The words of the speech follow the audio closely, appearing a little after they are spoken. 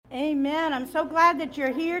Amen. I'm so glad that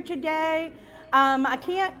you're here today.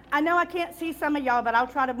 I know I can't see some of y'all, but I'll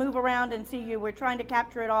try to move around and see you. We're trying to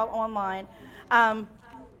capture it all online. Um,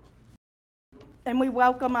 and we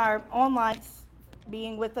welcome our online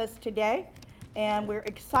being with us today. And we're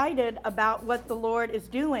excited about what the Lord is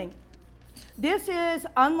doing. This is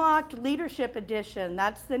Unlocked Leadership Edition.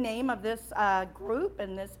 That's the name of this group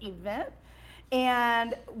and this event.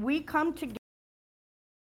 And we come together.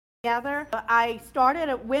 I started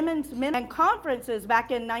at Women's Men Conferences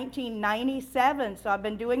back in 1997, so I've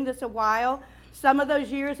been doing this a while. Some of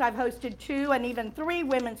those years I've hosted 2 and even 3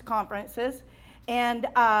 women's conferences. And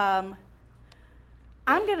I'm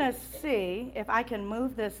going to see if I can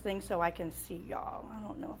move this thing so I can see y'all. I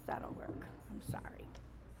don't know if that'll work. I'm sorry.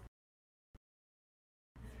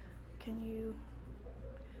 Can you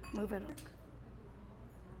move it?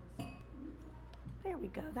 There we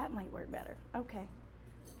go. That might work better. Okay.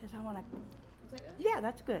 Because I want to. Yeah,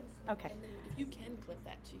 that's good. Okay. And then if you can clip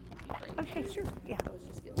that too, you'd be great. Okay, sure. Yeah. I was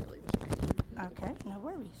just feeling really frustrated. Okay, no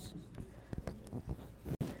worries.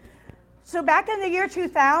 So back in the year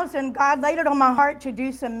 2000, God laid it on my heart to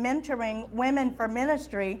do some mentoring women for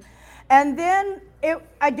ministry. And then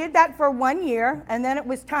I did that for 1 year, and then it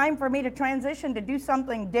was time for me to transition to do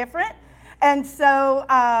something different. And so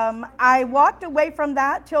I walked away from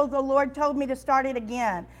that till the Lord told me to start it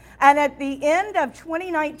again. And at the end of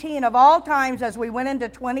 2019, of all times as we went into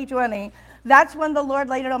 2020, that's when the Lord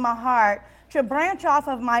laid it on my heart to branch off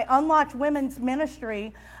of my Unlocked Women's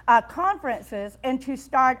Ministry conferences and to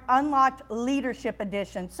start Unlocked Leadership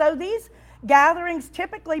Edition. So these gatherings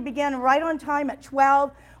typically begin right on time at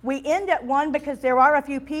 12. We end at 1 because there are a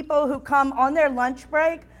few people who come on their lunch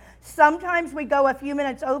break. Sometimes we go a few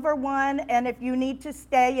minutes over 1, and if you need to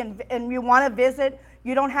stay and you want to visit,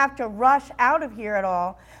 you don't have to rush out of here at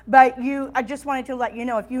all. But I just wanted to let you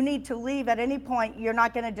know, if you need to leave at any point, you're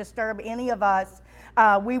not going to disturb any of us.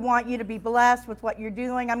 We want you to be blessed with what you're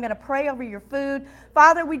doing. I'm going to pray over your food.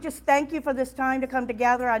 Father, we just thank you for this time to come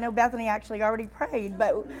together. I know Bethany actually already prayed,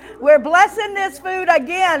 but we're blessing this food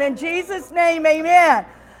again. In Jesus' name, amen.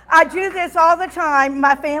 I do this all the time.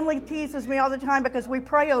 My family teases me all the time because we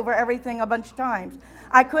pray over everything a bunch of times.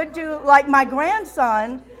 I could do like my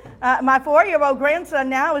grandson. My 4-year-old grandson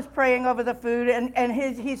now is praying over the food, and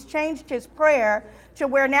he's changed his prayer to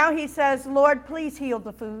where now he says, Lord, please heal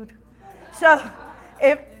the food. So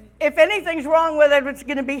if anything's wrong with it, it's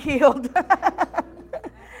going to be healed.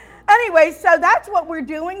 Anyway, so that's what we're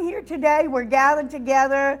doing here today. We're gathered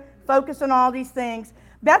together, focused on all these things.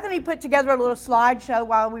 Bethany put together a little slideshow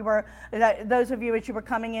while we were, those of you as you were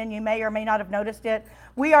coming in, you may or may not have noticed it.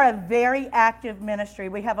 We are a very active ministry.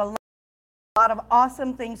 We have a lot of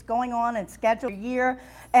awesome things going on and scheduled a year.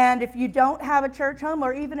 And if you don't have a church home,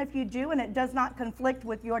 or even if you do and it does not conflict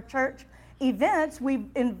with your church events, we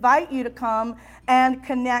invite you to come and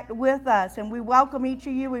connect with us. And we welcome each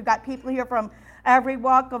of you. We've got people here from every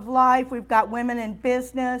walk of life. We've got women in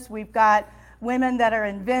business. We've got women that are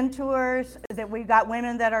inventors, we've got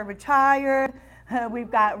women that are retired,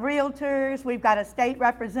 we've got realtors, we've got a state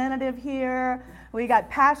representative here, we got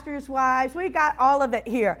pastors' wives, we got all of it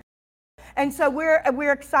here. And so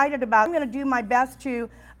we're excited about it. I'm going to do my best to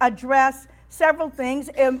address several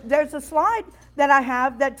things. There's a slide that I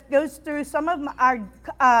have that goes through some of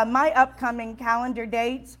my upcoming calendar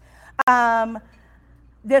dates.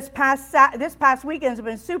 This past weekend has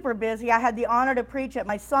been super busy. I had the honor to preach at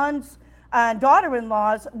my son's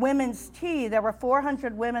daughter-in-law's women's tea. There were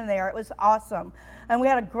 400 women there. It was awesome. And we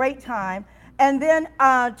had a great time. And then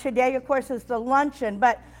today, of course, is the luncheon.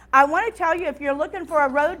 But I want to tell you, if you're looking for a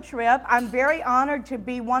road trip, I'm very honored to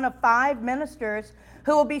be one of 5 ministers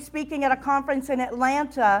who will be speaking at a conference in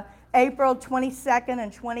Atlanta, April 22nd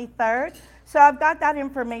and 23rd. So I've got that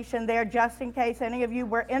information there just in case any of you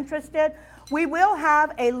were interested. We will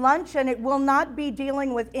have a luncheon. It will not be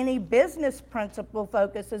dealing with any business principle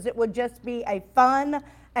focuses. It would just be a fun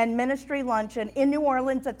and ministry luncheon in New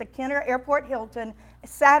Orleans at the Kenner Airport Hilton,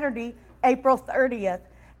 Saturday, April 30th.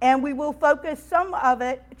 And we will focus some of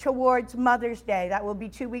it towards Mother's Day. That will be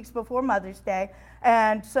 2 weeks before Mother's Day.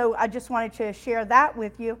 And so I just wanted to share that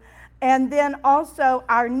with you. And then also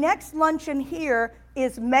our next luncheon here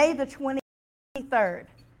is May the 23rd.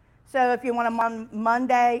 So if you want them on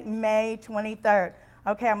Monday, May 23rd.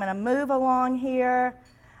 Okay, I'm going to move along here.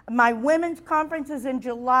 My women's conference is in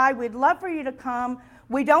July. We'd love for you to come.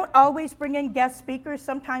 We don't always bring in guest speakers.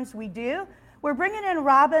 Sometimes we do. We're bringing in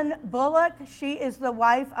Robin Bullock. She is the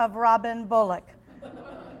wife of Robin Bullock.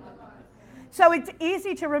 So it's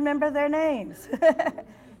easy to remember their names.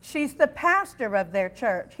 She's the pastor of their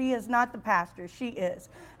church. He is not the pastor. She is.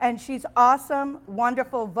 And she's awesome,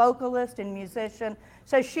 wonderful vocalist and musician.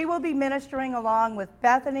 So she will be ministering along with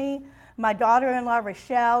Bethany, my daughter-in-law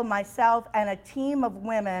Rochelle, myself, and a team of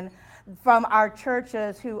women from our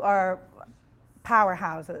churches who are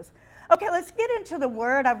powerhouses. Okay, let's get into the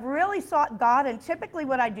Word. I've really sought God, and typically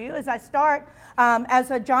what I do is I start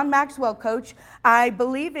as a John Maxwell coach. I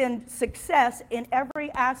believe in success in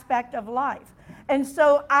every aspect of life. And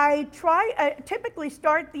so I typically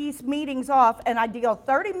start these meetings off, and I deal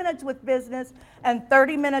 30 minutes with business and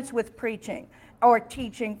 30 minutes with preaching or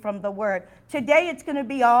teaching from the Word. Today it's going to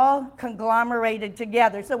be all conglomerated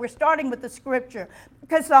together. So we're starting with the Scripture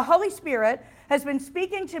because the Holy Spirit has been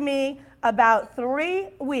speaking to me about 3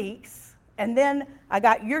 weeks, and then I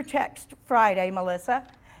got your text Friday, Melissa,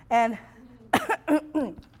 and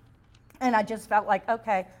and I just felt like,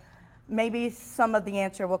 okay, maybe some of the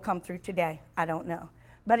answer will come through today. I don't know.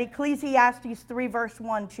 But Ecclesiastes 3 verse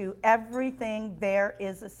 1, to everything there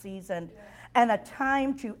is a season and a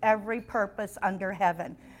time to every purpose under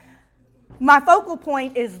heaven. My focal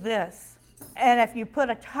point is this, and if you put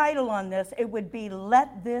a title on this, it would be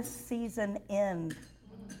Let This Season End.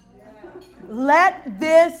 Let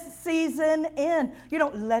this season end. You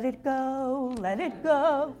don't let it go, let it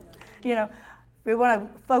go. You know, we want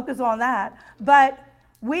to focus on that. But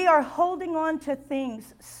we are holding on to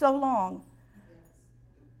things so long.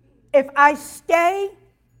 If I stay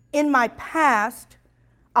in my past,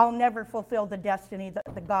 I'll never fulfill the destiny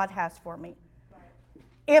that God has for me.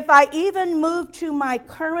 If I even move to my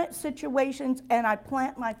current situations and I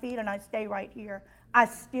plant my feet and I stay right here, I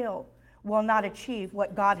still will not achieve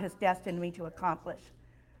what God has destined me to accomplish.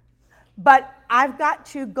 But I've got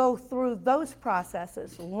to go through those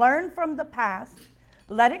processes, learn from the past,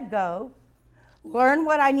 let it go, learn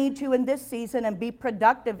what I need to in this season and be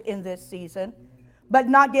productive in this season, but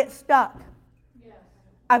not get stuck.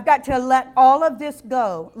 I've got to let all of this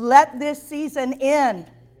go. Let this season end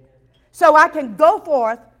so I can go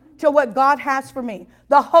forth to what God has for me.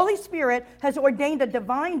 The Holy Spirit has ordained a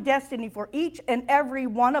divine destiny for each and every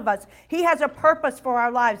one of us. He has a purpose for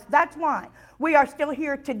our lives. That's why we are still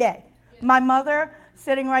here today. My mother,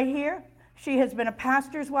 sitting right here, she has been a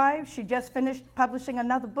pastor's wife. She just finished publishing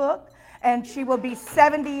another book, and she will be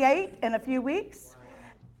 78 in a few weeks.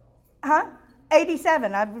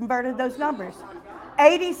 87. I've inverted those numbers.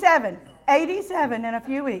 87 in a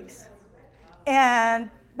few weeks.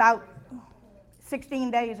 And about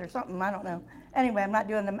 16 days or something, I don't know. Anyway, I'm not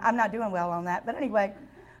doing well on that. But anyway,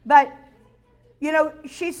 you know,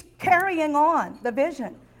 she's carrying on the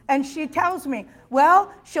vision. And she tells me,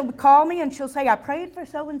 well, she'll call me and she'll say, I prayed for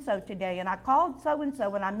so-and-so today, and I called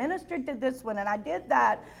so-and-so, and I ministered to this one, and I did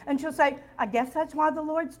that. And she'll say, I guess that's why the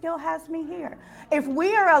Lord still has me here. If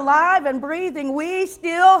we are alive and breathing, we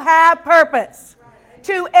still have purpose.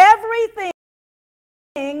 To everything,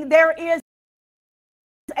 there is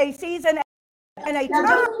a season and a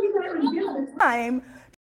time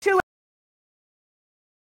to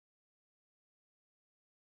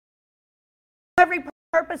every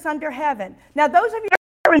purpose under heaven. Now, those of you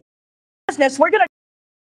who are in business, we're going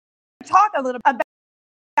to talk a little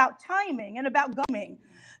about timing and about going.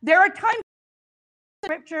 There are times in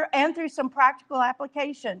Scripture and through some practical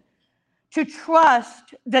application to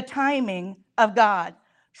trust the timing of God.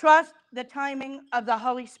 Trust the timing of the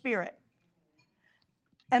Holy Spirit.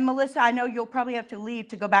 And Melissa, I know you'll probably have to leave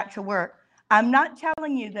to go back to work. I'm not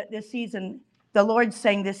telling you that this season, the Lord's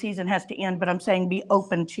saying this season has to end, but I'm saying be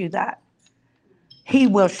open to that. He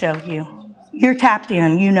will show you. You're tapped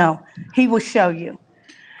in, you know. He will show you.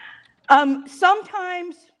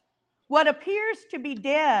 Sometimes what appears to be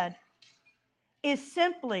dead is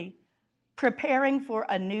simply preparing for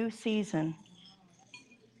a new season.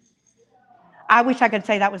 I wish I could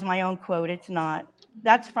say that was my own quote. It's not.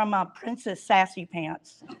 That's from Princess Sassy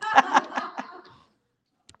Pants.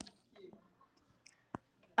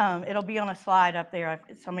 It'll be on a slide up there.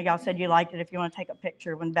 Some of y'all said you liked it if you want to take a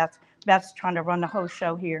picture when Beth's trying to run the whole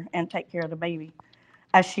show here and take care of the baby,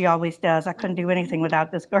 as she always does. I couldn't do anything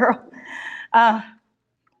without this girl.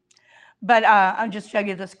 But I'll just show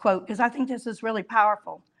you this quote because I think this is really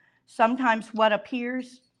powerful. Sometimes what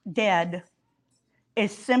appears dead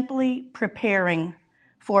is simply preparing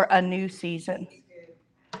for a new season.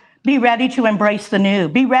 Be ready to embrace the new.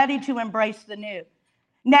 Be ready to embrace the new.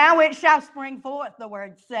 Now it shall spring forth, the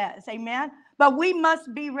word says. Amen? But we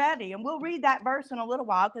must be ready. And we'll read that verse in a little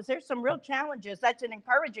while because there's some real challenges. That's an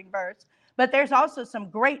encouraging verse. But there's also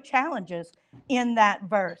some great challenges in that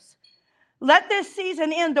verse. Let this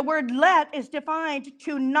season end. The word let is defined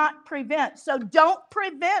to not prevent. So don't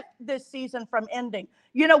prevent this season from ending.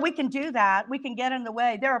 You know, we can do that. We can get in the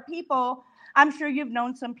way. There are people, I'm sure you've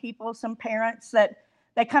known some people, some parents that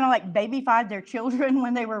They kind of like babyfied their children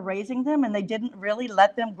when they were raising them, and they didn't really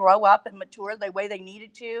let them grow up and mature the way they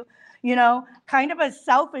needed to. Kind of a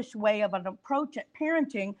selfish way of an approach at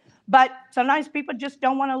parenting. But sometimes people just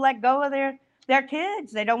don't want to let go of their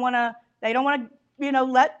kids. They don't want to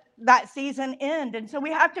let that season end. And so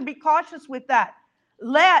we have to be cautious with that.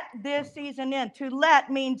 Let this season end. To let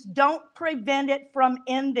means don't prevent it from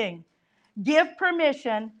ending. Give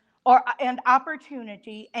permission and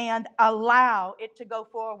opportunity and allow it to go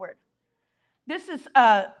forward. This is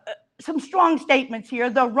some strong statements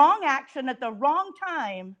here. The wrong action at the wrong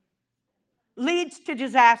time leads to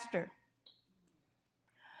disaster.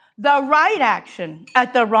 The right action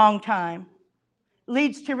at the wrong time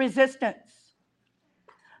leads to resistance.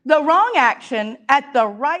 The wrong action at the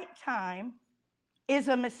right time is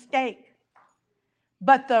a mistake,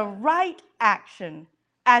 but the right action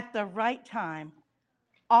at the right time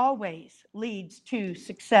always leads to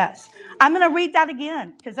success. I'm going to read that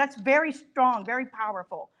again because that's very strong, very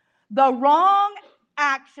powerful. The wrong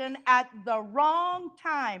action at the wrong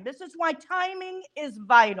time. This is why timing is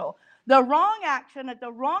vital. The wrong action at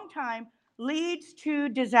the wrong time leads to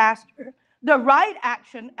disaster. The right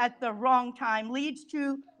action at the wrong time leads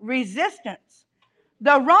to resistance.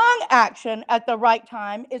 The wrong action at the right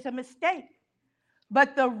time is a mistake,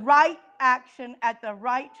 but the right action at the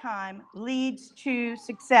right time leads to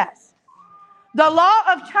success. The law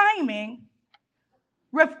of timing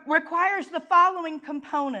requires the following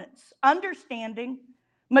components: understanding,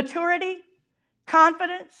 maturity,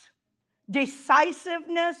 confidence,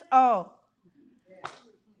 decisiveness. Oh,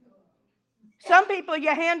 some people,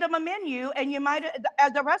 you hand them a menu and you might,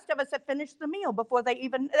 the rest of us have finished the meal before they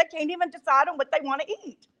can't even decide on what they want to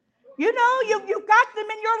eat. You've got them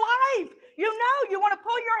in your life. You want to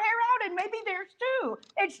pull your hair out and maybe there's two.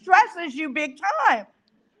 It stresses you big time.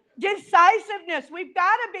 Decisiveness. We've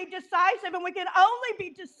got to be decisive, and we can only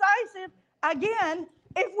be decisive, again,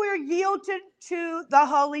 if we're yielded to the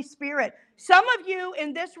Holy Spirit. Some of you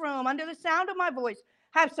in this room, under the sound of my voice,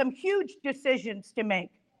 have some huge decisions to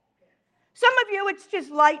make. Some of you, it's just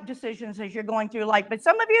light decisions as you're going through life, but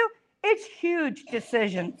some of you, it's huge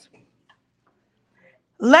decisions.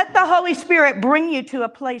 Let the Holy Spirit bring you to a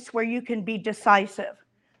place where you can be decisive.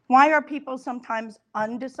 Why are people sometimes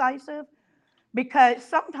undecisive? Because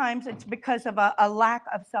sometimes it's because of a lack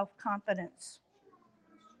of self-confidence.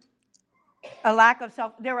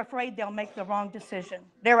 They're afraid they'll make the wrong decision.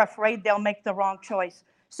 They're afraid they'll make the wrong choice.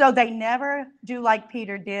 So they never do like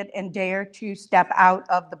Peter did and dare to step out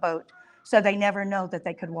of the boat. So they never know that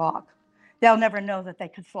they could walk. They'll never know that they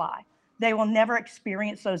could fly. They will never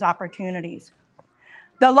experience those opportunities.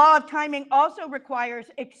 The law of timing also requires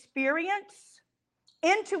experience,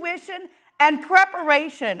 intuition, and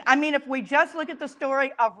preparation. I mean, if we just look at the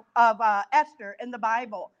story of Esther in the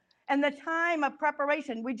Bible and the time of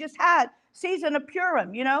preparation, we just had season of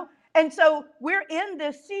Purim, And so we're in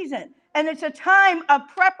this season, and it's a time of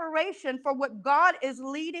preparation for what God is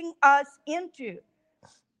leading us into.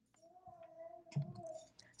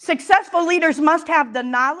 Successful leaders must have the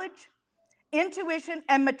knowledge, intuition,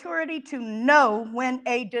 and maturity to know when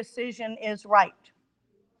a decision is right.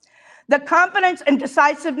 The confidence and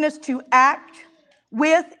decisiveness to act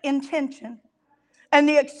with intention, and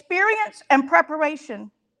the experience and preparation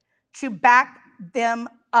to back them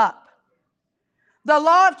up. The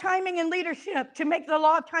law of timing in leadership. To make the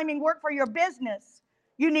law of timing work for your business,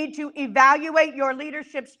 you need to evaluate your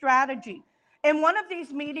leadership strategy. In one of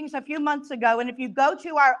these meetings a few months ago, and if you go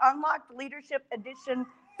to our Unlocked Leadership Edition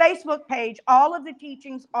Facebook page, all of the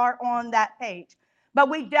teachings are on that page. But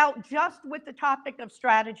we dealt just with the topic of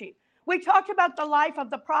strategy. We talked about the life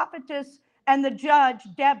of the prophetess and the judge,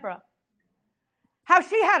 Deborah, how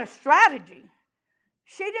she had a strategy.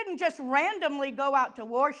 She didn't just randomly go out to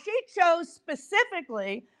war. She chose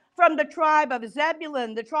specifically from the tribe of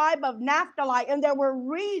Zebulun, the tribe of Naphtali, and there were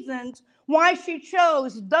reasons why she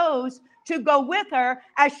chose those to go with her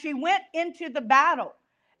as she went into the battle.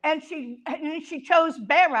 And she chose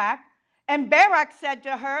Barak, and Barak said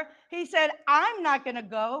to her, he said, I'm not going to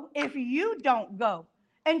go if you don't go.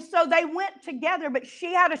 And so they went together, but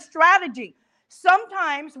she had a strategy.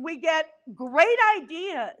 Sometimes we get great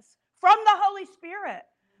ideas from the Holy Spirit,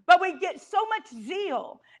 but we get so much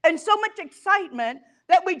zeal and so much excitement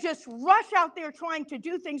that we just rush out there trying to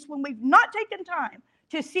do things when we've not taken time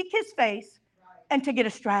to seek his face and to get a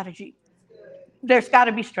strategy. There's got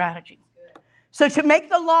to be strategy. So to make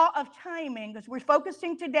the law of timing, because we're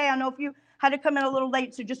focusing today, I know if you had to come in a little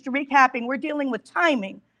late, so just to recapping, we're dealing with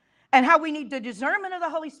timing and how we need the discernment of the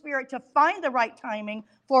Holy Spirit to find the right timing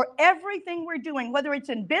for everything we're doing, whether it's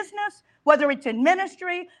in business, whether it's in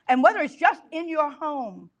ministry, and whether it's just in your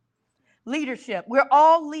home. Leadership. We're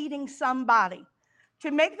all leading somebody.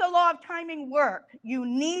 To make the law of timing work, you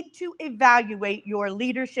need to evaluate your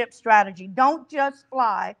leadership strategy. Don't just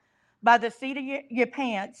fly by the seat of your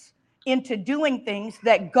pants into doing things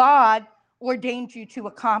that God ordained you to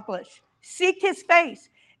accomplish. Seek his face.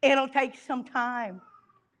 It'll take some time.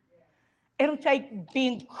 It'll take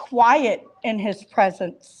being quiet in his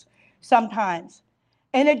presence sometimes.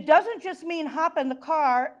 And it doesn't just mean hop in the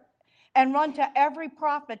car and run to every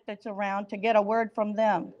prophet that's around to get a word from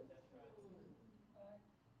them.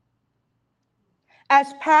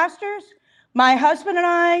 As pastors, my husband and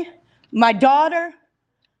I, my daughter,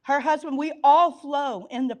 her husband, we all flow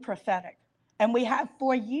in the prophetic, and we have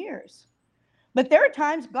for years. But there are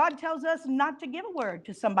times God tells us not to give a word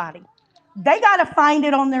to somebody. They got to find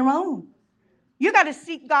it on their own. You got to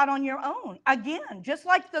seek God on your own. Again, just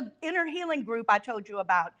like the inner healing group I told you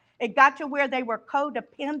about, it got to where they were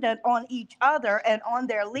codependent on each other and on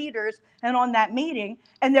their leaders and on that meeting,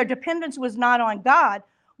 and their dependence was not on God.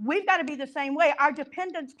 We've got to be the same way. Our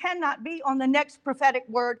dependence cannot be on the next prophetic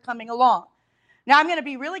word coming along. Now, I'm going to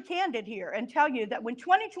be really candid here and tell you that when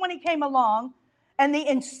 2020 came along and the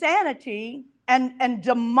insanity and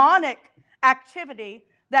demonic activity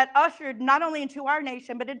that ushered not only into our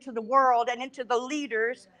nation, but into the world and into the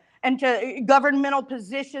leaders and to governmental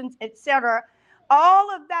positions, etc., all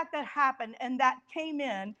of that happened and that came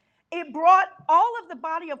in, it brought all of the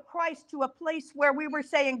body of Christ to a place where we were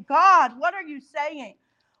saying, God, what are you saying?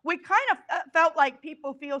 We kind of felt like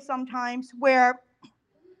people feel sometimes where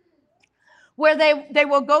they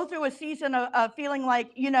will go through a season of feeling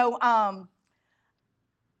like, in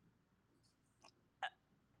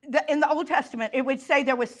the Old Testament, it would say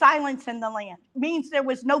there was silence in the land. It means there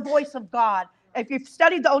was no voice of God. If you've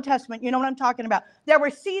studied the Old Testament, you know what I'm talking about. There were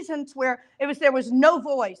seasons where there was no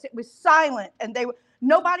voice. It was silent, and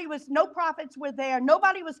no prophets were there.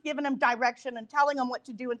 Nobody was giving them direction and telling them what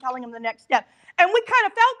to do and telling them the next step. And we kind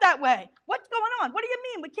of felt that way. What's going on? What do you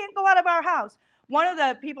mean we can't go out of our house? One of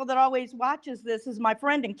the people that always watches this is my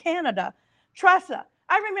friend in Canada, Tressa.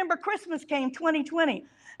 I remember Christmas came 2020,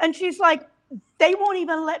 and she's like, they won't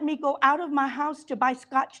even let me go out of my house to buy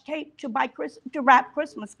Scotch tape to wrap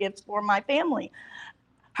Christmas gifts for my family.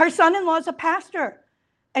 Her son-in-law is a pastor,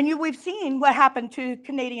 and we've seen what happened to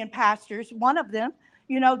Canadian pastors. One of them,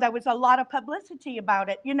 there was a lot of publicity about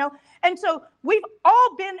it, and so we've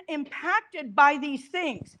all been impacted by these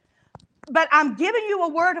things. But I'm giving you a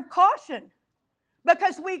word of caution,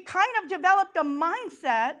 because we kind of developed a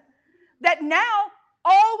mindset that now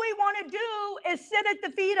all we want to do is sit at the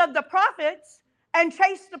feet of the prophets and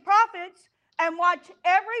chase the prophets and watch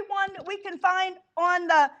everyone that we can find on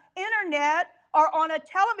the internet or on a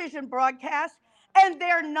television broadcast, and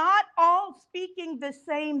they're not all speaking the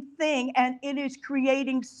same thing, and it is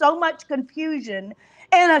creating so much confusion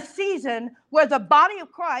in a season where the body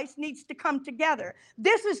of Christ needs to come together.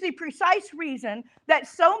 This is the precise reason that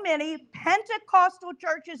so many Pentecostal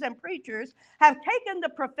churches and preachers have taken the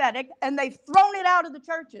prophetic and they've thrown it out of the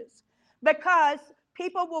churches, because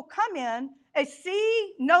people will come in and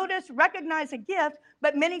see, notice, recognize a gift,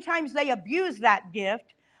 but many times they abuse that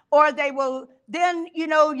gift, or they will then, you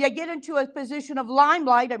get into a position of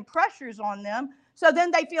limelight and pressures on them. So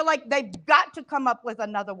then they feel like they've got to come up with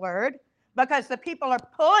another word, because the people are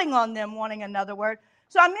pulling on them wanting another word.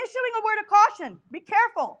 So I'm issuing a word of caution. Be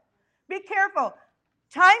careful. Be careful.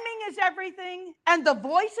 Timing is everything, and the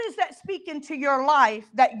voices that speak into your life,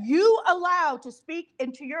 that you allow to speak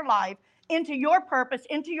into your life, into your purpose,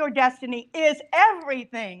 into your destiny, is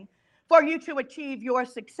everything for you to achieve your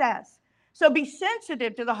success. So be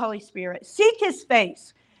sensitive to the Holy Spirit. Seek his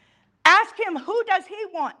face. Ask him, who does he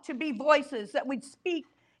want to be voices that would speak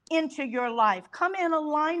into your life? Come in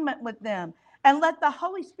alignment with them and let the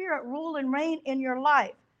Holy Spirit rule and reign in your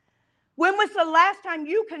life. When was the last time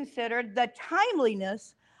you considered the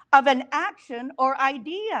timeliness of an action or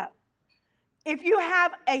idea? If you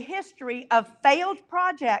have a history of failed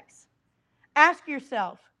projects, ask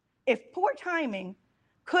yourself if poor timing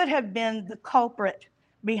could have been the culprit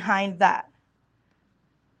behind that.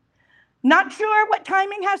 Not sure what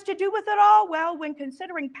timing has to do with it all? Well, when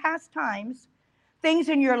considering past times, things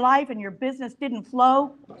in your life and your business didn't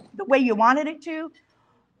flow the way you wanted it to,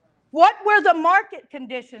 what were the market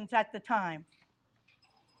conditions at the time?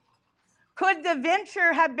 Could the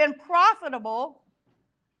venture have been profitable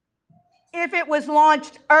if it was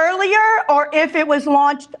launched earlier or if it was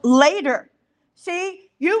launched later?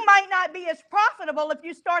 See, you might not be as profitable if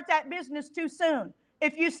you start that business too soon,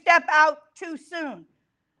 if you step out too soon.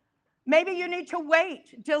 Maybe you need to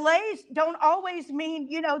wait. Delays don't always mean,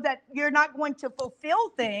 that you're not going to fulfill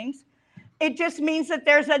things. It just means that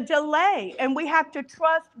there's a delay, and we have to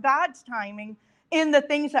trust God's timing in the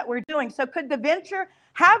things that we're doing. So could the venture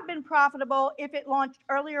have been profitable if it launched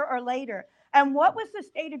earlier or later? And what was the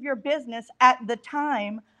state of your business at the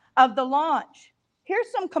time of the launch?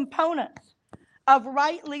 Here's some components of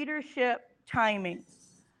right leadership timing.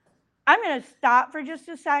 I'm going to stop for just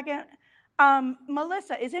a second.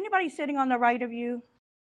 Melissa, is anybody sitting on the right of you?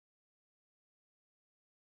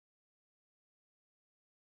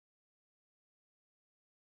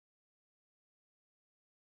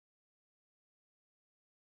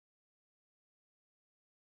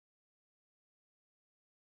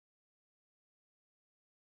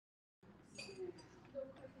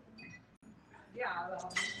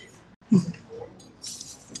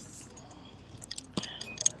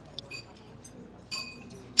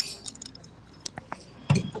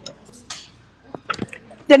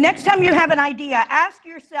 The next time you have an idea, ask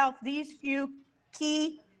yourself these few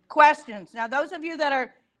key questions. Now, those of you that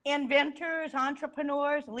are inventors,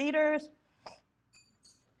 entrepreneurs, leaders,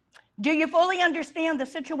 do you fully understand the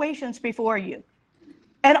situations before you?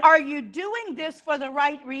 And are you doing this for the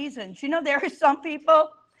right reasons? You know, there are some people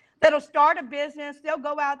that'll start a business, they'll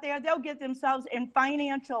go out there, they'll get themselves in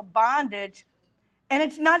financial bondage, and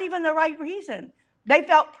it's not even the right reason. They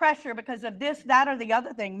felt pressure because of this, that, or the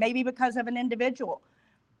other thing, maybe because of an individual.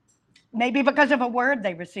 Maybe because of a word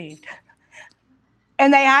they received.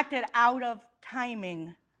 And they acted out of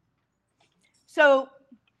timing. So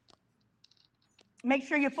make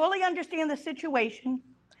sure you fully understand the situation.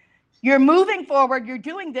 You're moving forward. You're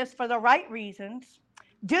doing this for the right reasons.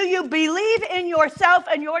 Do you believe in yourself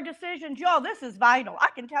and your decisions? Y'all, this is vital. I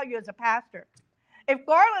can tell you as a pastor. If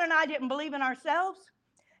Garland and I didn't believe in ourselves,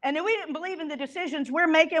 and if we didn't believe in the decisions we're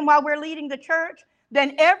making while we're leading the church,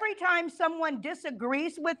 then every time someone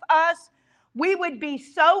disagrees with us, we would be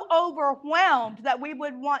so overwhelmed that we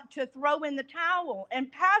would want to throw in the towel. And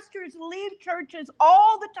pastors leave churches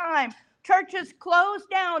all the time. Churches close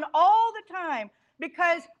down all the time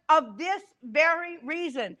because of this very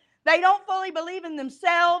reason. They don't fully believe in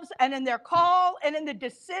themselves and in their call and in the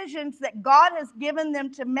decisions that God has given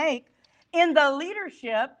them to make in the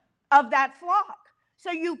leadership of that flock. So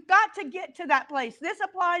you've got to get to that place. This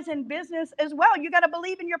applies in business as well. You got to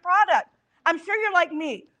believe in your product. I'm sure you're like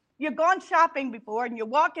me. You've gone shopping before and you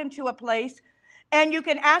walk into a place and you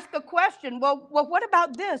can ask a question. Well, what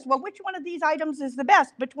about this? Well, which one of these items is the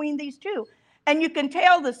best between these two? And you can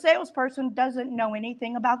tell the salesperson doesn't know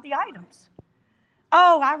anything about the items.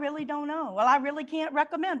 Oh, I really don't know. Well, I really can't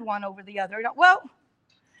recommend one over the other. Well,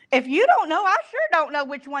 if you don't know, I sure don't know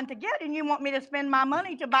which one to get, and you want me to spend my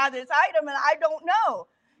money to buy this item, and I don't know.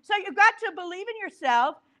 So you've got to believe in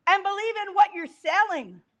yourself and believe in what you're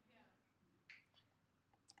selling.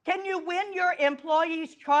 Can you win your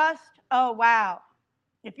employees' trust? Oh, wow.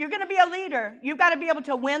 If you're going to be a leader, you've got to be able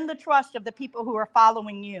to win the trust of the people who are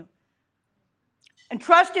following you. And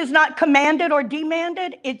trust is not commanded or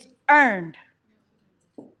demanded, it's earned.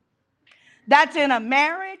 That's in a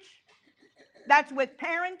marriage. That's with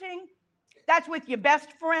parenting. That's with your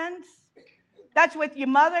best friends. That's with your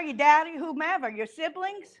mother, your daddy, whomever, your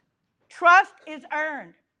siblings. Trust is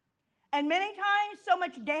earned. And many times, so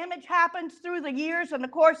much damage happens through the years and the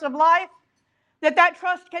course of life that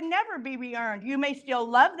trust can never be re-earned. You may still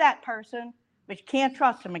love that person, but you can't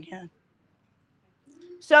trust them again.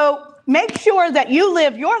 So make sure that you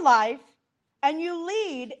live your life and you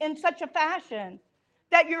lead in such a fashion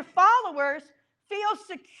that your followers feel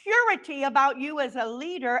security about you as a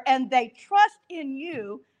leader and they trust in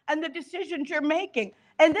you and the decisions you're making.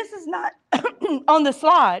 And this is not on the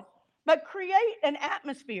slide, but create an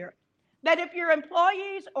atmosphere that if your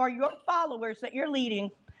employees or your followers that you're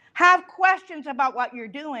leading have questions about what you're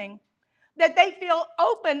doing, that they feel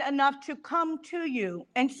open enough to come to you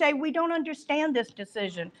and say, we don't understand this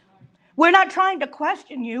decision. We're not trying to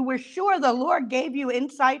question you. We're sure the Lord gave you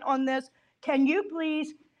insight on this. Can you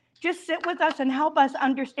please just sit with us and help us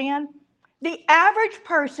understand? The average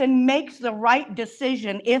person makes the right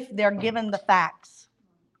decision if they're given the facts.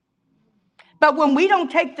 But when we don't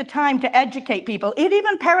take the time to educate people, it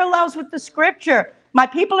even parallels with the scripture. My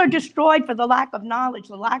people are destroyed for the lack of knowledge,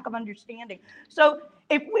 the lack of understanding. So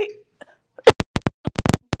if we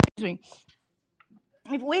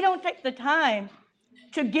don't take the time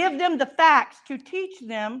to give them the facts, to teach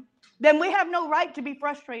them, then we have no right to be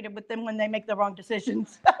frustrated with them when they make the wrong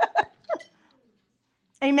decisions.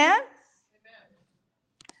 Amen?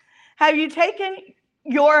 Have you taken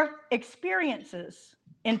your experiences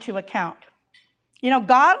into account? You know,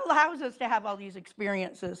 God allows us to have all these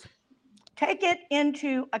experiences. Take it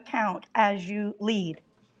into account as you lead.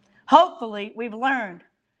 Hopefully, we've learned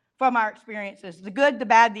from our experiences, the good, the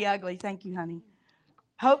bad, the ugly. Thank you, honey.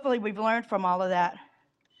 Hopefully we've learned from all of that.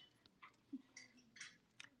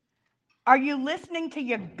 Are you listening to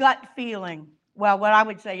your gut feeling? Well, what I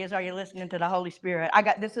would say is, are you listening to the Holy Spirit?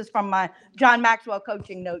 This is from my John Maxwell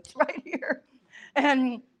coaching notes right here.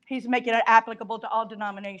 And he's making it applicable to all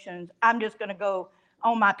denominations. I'm just going to go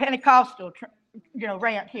on my Pentecostal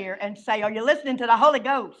rant here and say, are you listening to the Holy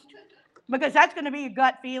Ghost? Because that's going to be your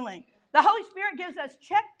gut feeling. The Holy Spirit gives us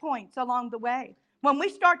checkpoints along the way. When we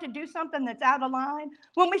start to do something that's out of line,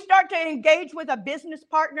 when we start to engage with a business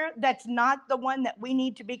partner that's not the one that we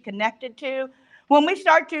need to be connected to, when we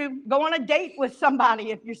start to go on a date with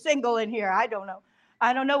somebody, if you're single in here, I don't know.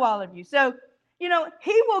 I don't know all of you. So,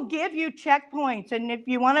 he will give you checkpoints. And if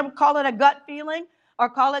you want to call it a gut feeling or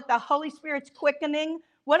call it the Holy Spirit's quickening,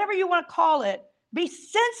 whatever you want to call it, be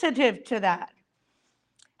sensitive to that.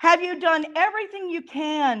 Have you done everything you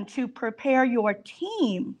can to prepare your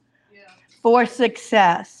team for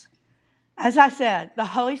success? As I said, the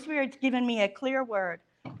Holy Spirit's given me a clear word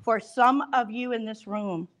for some of you in this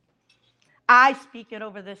room. I speak it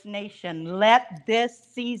over this nation. Let this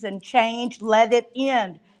season change. Let it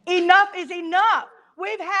end. Enough is enough.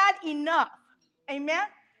 We've had enough. Amen?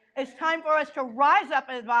 It's time for us to rise up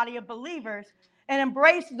as a body of believers and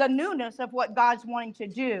embrace the newness of what God's wanting to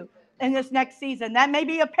do in this next season. That may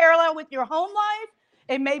be a parallel with your home life.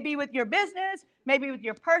 It may be with your business, maybe with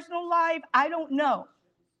your personal life. I don't know.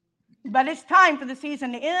 But it's time for the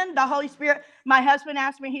season to end. The Holy Spirit, my husband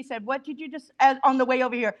asked me, he said, what did you just, on the way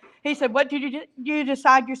over here, he said, what did you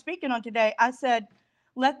decide you're speaking on today? I said,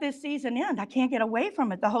 let this season end. I can't get away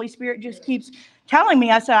from it. The Holy Spirit just keeps telling me.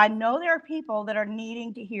 I said, I know there are people that are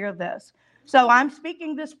needing to hear this. So I'm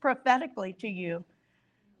speaking this prophetically to you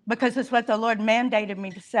because it's what the Lord mandated me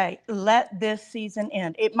to say. Let this season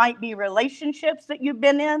end. It might be relationships that you've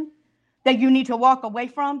been in that you need to walk away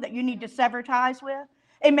from, that you need to sever ties with.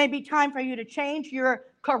 It may be time for you to change your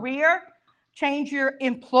career, change your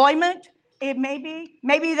employment. It may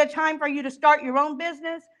be the time for you to start your own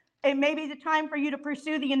business. It may be the time for you to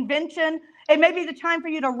pursue the invention. It may be the time for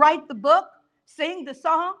you to write the book, sing the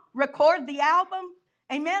song, record the album.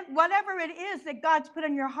 Amen. Whatever it is that God's put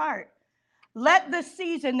in your heart, let the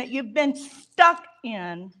season that you've been stuck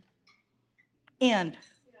in end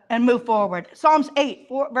and move forward. Psalms 8,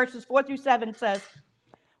 verses 4 through 7 says,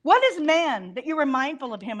 what is man that you are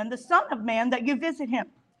mindful of him, and the son of man that you visit him?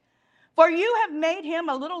 For you have made him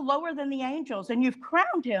a little lower than the angels, and you've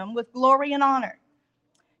crowned him with glory and honor.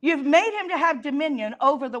 You've made him to have dominion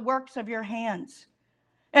over the works of your hands.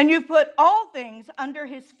 And you've put all things under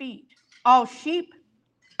his feet, all sheep,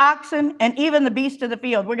 oxen, and even the beasts of the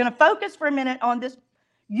field. We're going to focus for a minute on this.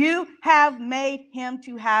 You have made him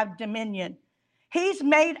to have dominion. He's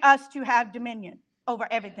made us to have dominion over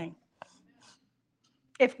everything.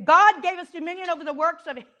 If God gave us dominion over the works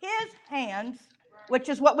of his hands, which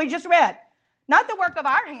is what we just read, not the work of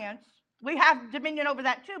our hands, we have dominion over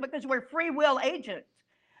that too because we're free will agents.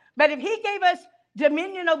 But if he gave us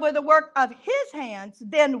dominion over the work of his hands,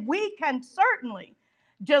 then we can certainly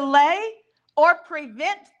delay or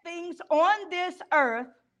prevent things on this earth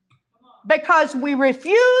because we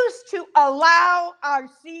refuse to allow our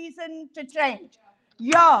season to change.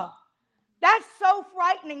 Y'all, that's so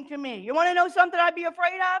frightening to me. You want to know something I'd be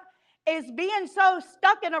afraid of? Is being so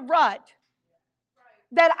stuck in a rut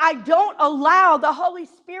that I don't allow the Holy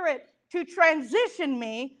Spirit to transition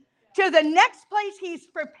me to the next place he's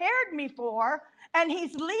prepared me for and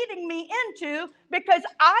he's leading me into because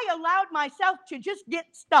I allowed myself to just get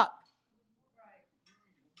stuck.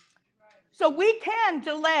 So we can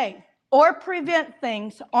delay or prevent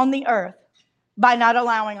things on the earth by not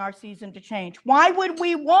allowing our season to change. Why would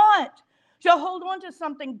we want to hold on to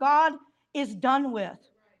something God is done with?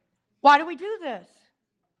 Why do we do this?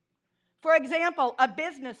 For example, a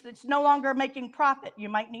business that's no longer making profit, you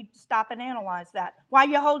might need to stop and analyze that. Why are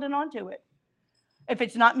you holding on to it? If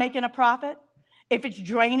it's not making a profit, if it's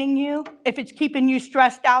draining you, if it's keeping you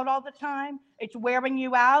stressed out all the time, it's wearing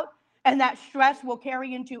you out, and that stress will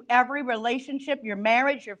carry into every relationship, your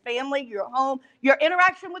marriage, your family, your home, your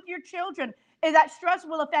interaction with your children, and that stress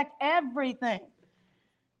will affect everything.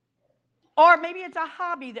 Or maybe it's a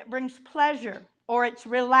hobby that brings pleasure, or it's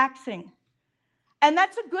relaxing. And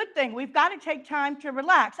that's a good thing. We've got to take time to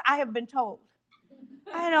relax. I have been told.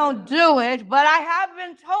 I don't do it, but I have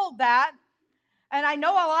been told that. And I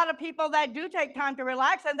know a lot of people that do take time to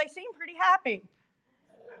relax, and they seem pretty happy.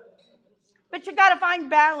 But you got to find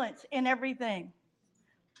balance in everything.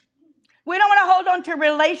 We don't want to hold on to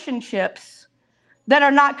relationships that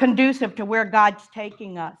are not conducive to where God's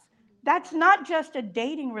taking us. That's not just a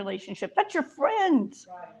dating relationship. That's your friends.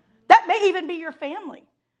 That may even be your family.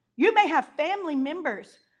 You may have family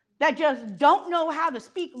members that just don't know how to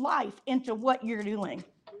speak life into what you're doing.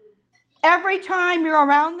 Every time you're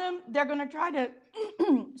around them, they're going to try to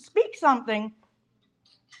speak something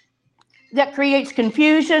that creates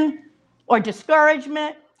confusion or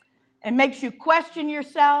discouragement and makes you question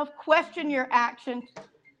yourself, question your actions.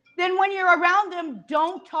 Then when you're around them,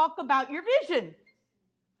 don't talk about your vision.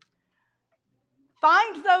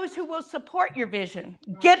 Find those who will support your vision.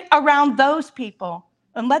 Get around those people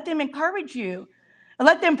and let them encourage you. And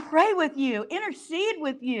let them pray with you, intercede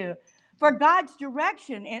with you for God's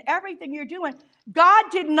direction in everything you're doing. God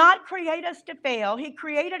did not create us to fail. He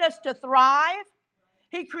created us to thrive.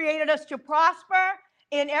 He created us to prosper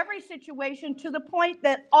in every situation to the point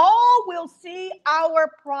that all will see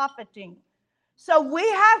our profiting. So we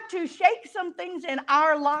have to shake some things in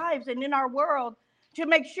our lives and in our world to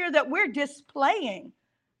make sure that we're displaying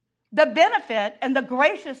the benefit and the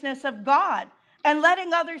graciousness of God and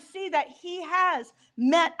letting others see that He has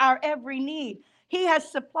met our every need. He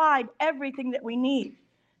has supplied everything that we need.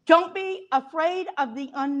 Don't be afraid of the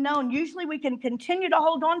unknown. Usually we can continue to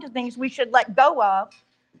hold on to things we should let go of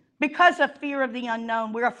because of fear of the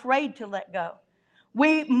unknown. We're afraid to let go.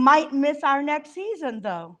 We might miss our next season,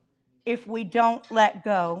 though, if we don't let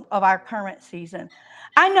go of our current season.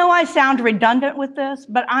 I know I sound redundant with this,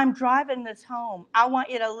 but I'm driving this home. I want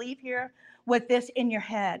you to leave here with this in your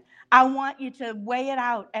head. I want you to weigh it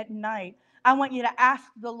out at night. I want you to ask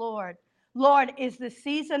the Lord, Lord, is the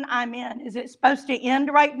season I'm in, is it supposed to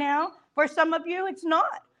end right now? For some of you, it's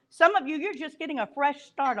not. Some of you, you're just getting a fresh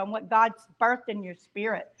start on what God's birthed in your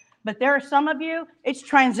spirit. But there are some of you, it's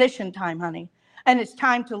transition time, honey. And it's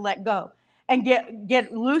time to let go and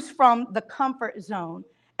get loose from the comfort zone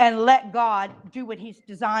and let God do what He's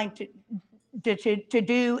designed to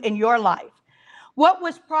do in your life. What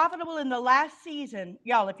was profitable in the last season,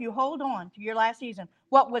 y'all, if you hold on to your last season,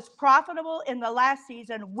 what was profitable in the last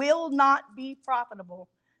season will not be profitable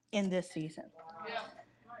in this season.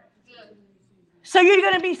 So you're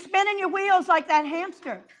going to be spinning your wheels like that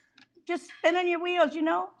hamster, just spinning your wheels,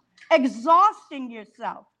 exhausting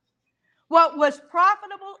yourself. What was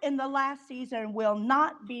profitable in the last season will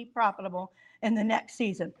not be profitable in the next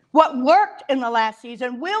season. What worked in the last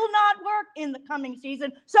season will not work in the coming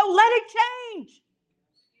season, so let it change.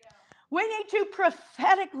 We need to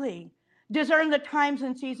prophetically discern the times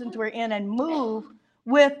and seasons we're in and move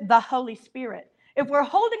with the Holy Spirit. If we're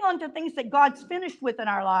holding on to things that God's finished with in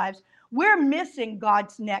our lives, we're missing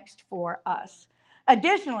God's next for us.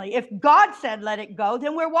 Additionally, if God said let it go,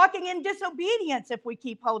 then we're walking in disobedience if we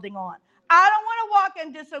keep holding on. I don't want to walk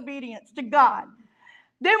in disobedience to God.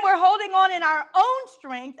 Then we're holding on in our own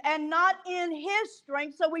strength and not in His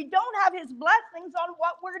strength, so we don't have His blessings on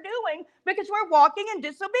what we're doing because we're walking in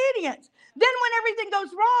disobedience. Then when everything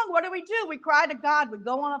goes wrong, what do? We cry to God. We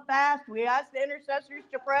go on a fast. We ask the intercessors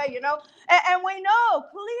to pray, and we know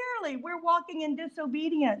clearly we're walking in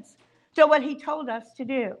disobedience to what He told us to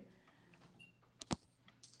do.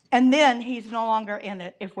 And then He's no longer in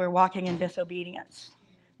it if we're walking in disobedience.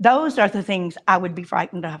 Those are the things I would be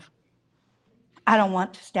frightened of. I don't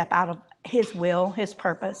want to step out of His will, His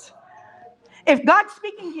purpose. If God's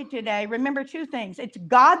speaking to you today, remember two things. It's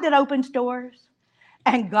God that opens doors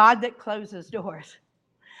and God that closes doors.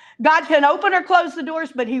 God can open or close the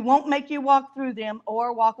doors, but He won't make you walk through them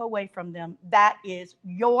or walk away from them. That is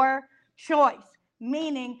your choice,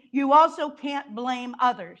 meaning you also can't blame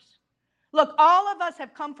others. Look, all of us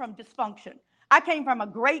have come from dysfunction. I came from a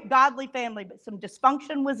great godly family, but some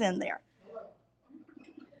dysfunction was in there.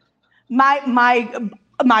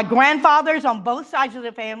 My grandfathers on both sides of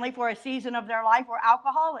the family for a season of their life were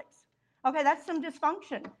alcoholics. Okay, that's some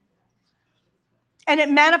dysfunction. And it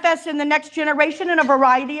manifests in the next generation in a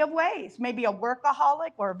variety of ways, maybe a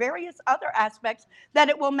workaholic or various other aspects that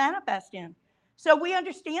it will manifest in. So we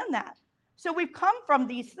understand that. So we've come from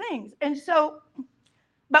these things. And so,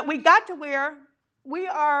 but we got to where we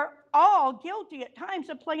are all guilty at times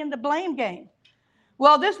of playing the blame game.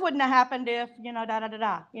 Well, this wouldn't have happened if,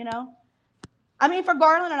 I mean, for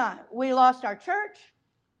Garland and I, we lost our church.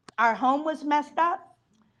 Our home was messed up.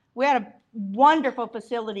 We had a wonderful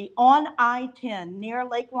facility on I-10 near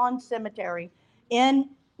Lake Lawn Cemetery in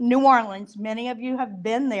New Orleans. Many of you have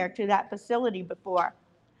been there to that facility before.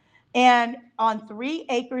 And on 3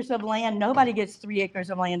 acres of land, nobody gets 3 acres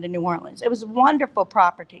of land in New Orleans. It was wonderful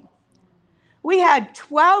property. We had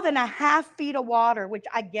 12 and a half feet of water, which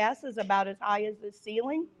I guess is about as high as the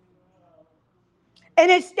ceiling. And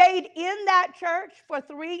it stayed in that church for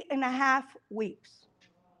 3.5 weeks.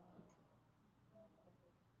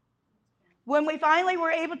 When we finally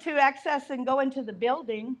were able to access and go into the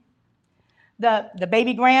building, The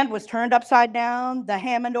baby grand was turned upside down. The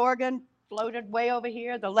Hammond organ floated way over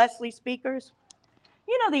here. The Leslie speakers.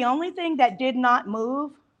 You know, the only thing that did not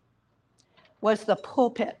move was the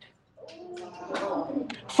pulpit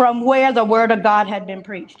from where the word of God had been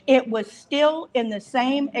preached. It was still in the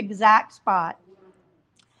same exact spot.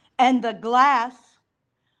 And the glass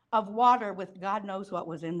of water with God knows what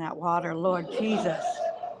was in that water, Lord Jesus.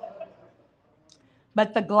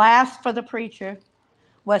 But the glass for the preacher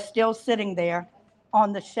was still sitting there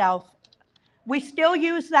on the shelf. We still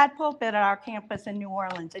use that pulpit at our campus in New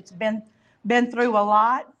Orleans. It's been through a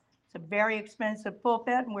lot. It's a very expensive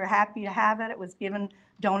pulpit, and we're happy to have it. It was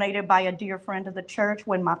donated by a dear friend of the church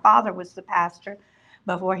when my father was the pastor,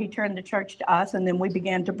 before he turned the church to us, and then we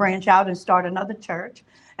began to branch out and start another church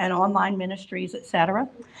and online ministries, etc.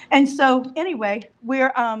 And so anyway,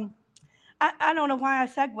 we're I don't know why I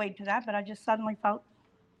segued to that, but I just suddenly felt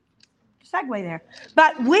segue there.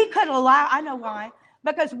 But we could allow, I know why,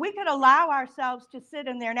 because we could allow ourselves to sit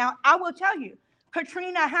in there. Now, I will tell you,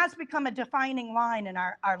 Katrina has become a defining line in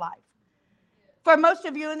our life. For most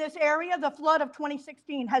of you in this area, the flood of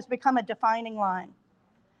 2016 has become a defining line.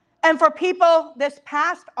 And for people this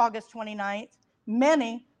past August 29th,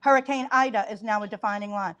 many, Hurricane Ida is now a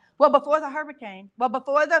defining line. Well, before the hurricane,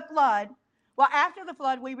 before the flood, after the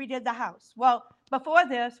flood, we redid the house. Well, before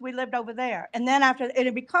this, we lived over there. And then after,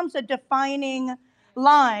 it becomes a defining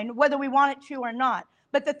line, whether we want it to or not.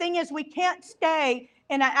 But the thing is, we can't stay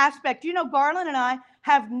in an aspect. You know, Garland and I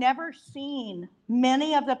have never seen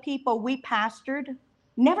many of the people we pastored,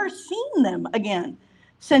 never seen them again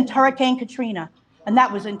since Hurricane Katrina. And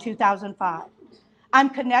that was in 2005. I'm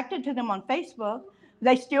connected to them on Facebook.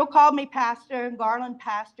 They still call me pastor and Garland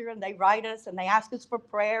pastor, and they write us and they ask us for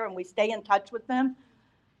prayer, and we stay in touch with them.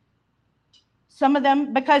 Some of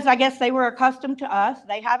them, because I guess they were accustomed to us,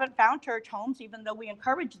 they haven't found church homes, even though we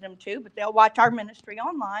encourage them to, but they'll watch our ministry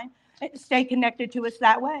online and stay connected to us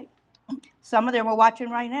that way. Some of them are watching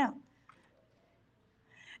right now.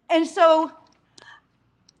 And so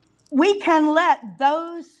we can let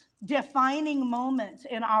those defining moments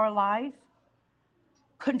in our life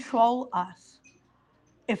control us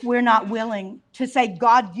if we're not willing to say,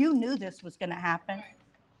 God, you knew this was going to happen.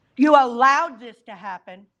 You allowed this to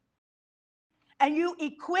happen. And you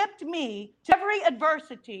equipped me to every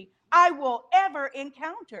adversity I will ever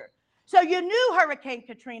encounter. So you knew Hurricane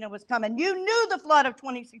Katrina was coming. You knew the flood of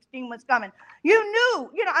 2016 was coming. You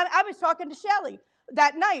knew, I was talking to Shelly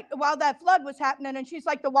that night while that flood was happening, and she's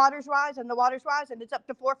like, the waters rise, and it's up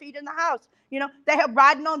to 4 feet in the house. They have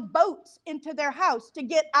riding on boats into their house to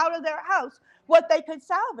get out of their house what they could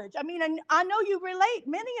salvage. I mean, and I know you relate.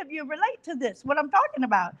 Many of you relate to this, what I'm talking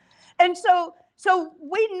about. And so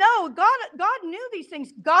we know God knew these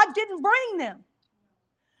things. God didn't bring them.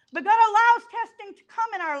 But God allows testing to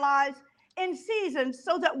come in our lives in seasons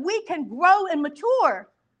so that we can grow and mature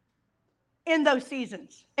in those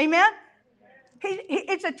seasons. Amen?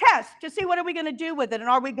 It's a test to see what are we going to do with it, and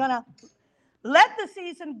are we going to let the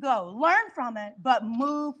season go, learn from it, but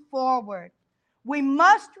move forward. We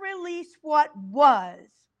must release what was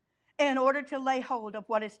in order to lay hold of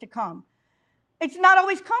what is to come. It's not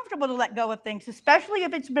always comfortable to let go of things, especially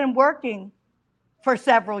if it's been working for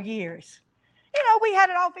several years. We had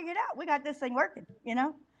it all figured out. We got this thing working, We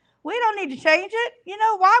don't need to change it.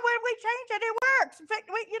 Why would we change it? It works.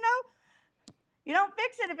 You don't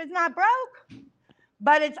fix it if it's not broke.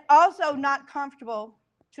 But it's also not comfortable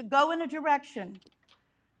to go in a direction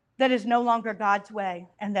that is no longer God's way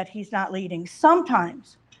and that He's not leading.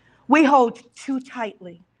 Sometimes we hold too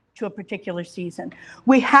tightly to a particular season.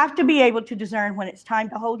 We have to be able to discern when it's time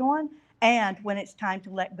to hold on and when it's time to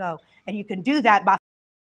let go. And you can do that by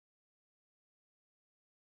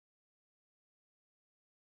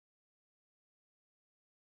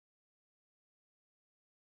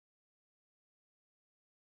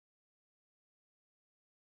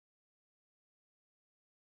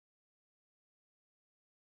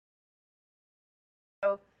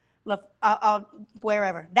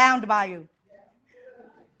wherever, down to Bayou.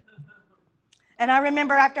 And I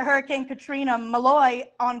remember after Hurricane Katrina, Malloy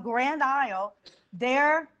on Grand Isle,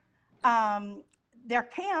 their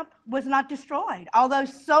camp was not destroyed, although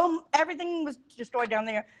everything was destroyed down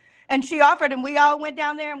there. And she offered, and we all went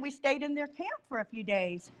down there and we stayed in their camp for a few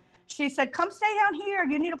days. She said, come stay down here.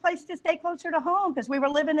 You need a place to stay closer to home, because we were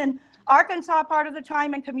living in Arkansas part of the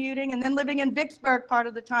time and commuting, and then living in Vicksburg part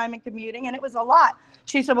of the time and commuting, and it was a lot.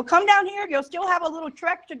 She said, well, come down here. You'll still have a little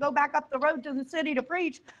trek to go back up the road to the city to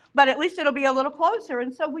preach, but at least it'll be a little closer.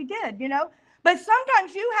 And so we did, But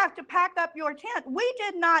sometimes you have to pack up your tent. We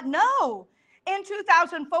did not know in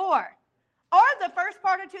 2004 or the first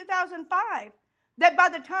part of 2005 that by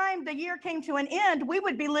the time the year came to an end, we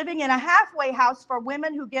would be living in a halfway house for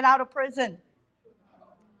women who get out of prison.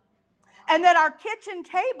 And that our kitchen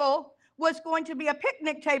table was going to be a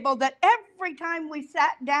picnic table that every time we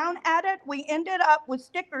sat down at it, we ended up with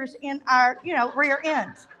stickers in our, rear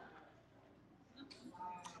ends.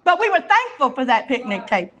 But we were thankful for that picnic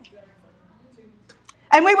table.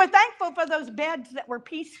 And we were thankful for those beds that were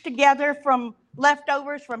pieced together from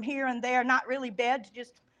leftovers from here and there, not really beds,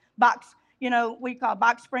 just box, we call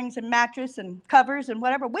box springs and mattress and covers and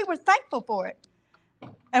whatever. We were thankful for it.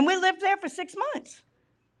 And we lived there for 6 months.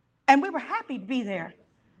 And we were happy to be there.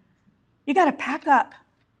 You got to pack up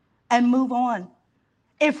and move on.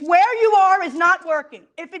 If where you are is not working,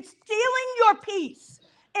 if it's stealing your peace,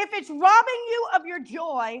 if it's robbing you of your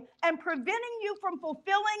joy and preventing you from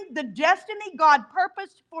fulfilling the destiny God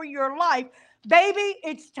purposed for your life, baby,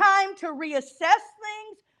 it's time to reassess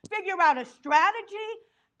things, figure out a strategy,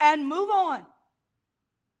 and move on.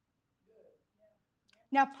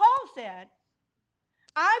 Now, Paul said,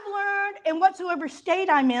 I've learned in whatsoever state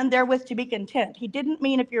I'm in, therewith to be content. He didn't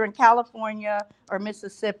mean if you're in California or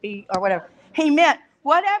Mississippi or whatever. He meant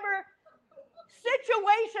whatever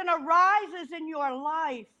situation arises in your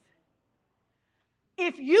life,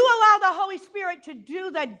 if you allow the Holy Spirit to do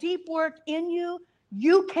the deep work in you,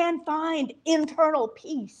 you can find internal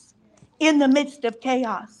peace in the midst of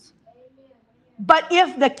chaos. But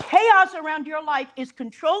if the chaos around your life is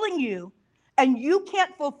controlling you and you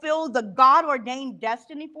can't fulfill the God-ordained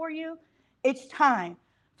destiny for you, it's time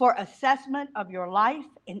for assessment of your life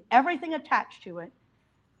and everything attached to it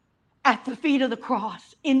at the feet of the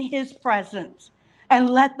cross in his presence, and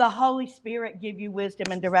let the Holy Spirit give you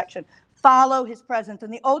wisdom and direction. Follow his presence. In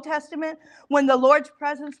the Old Testament, when the Lord's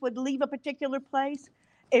presence would leave a particular place,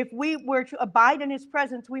 if we were to abide in his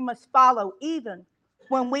presence, we must follow even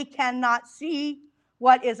when we cannot see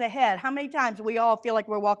what is ahead. How many times we all feel like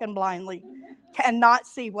we're walking blindly, cannot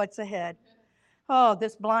see what's ahead? Oh,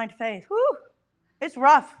 this blind faith. Whew, it's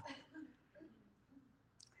rough.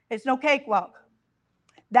 It's no cakewalk.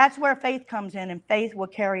 That's where faith comes in, and faith will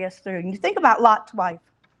carry us through. And you think about Lot's wife.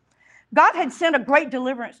 God had sent a great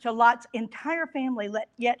deliverance to Lot's entire family,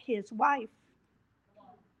 yet his wife,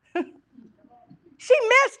 she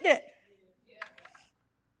missed it.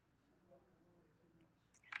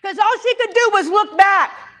 Because all she could do was look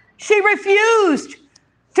back. She refused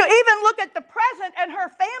to even look at the present and her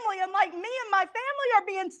family, and like me and my family are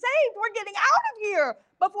being saved. We're getting out of here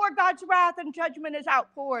before God's wrath and judgment is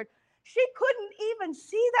outpoured. She couldn't even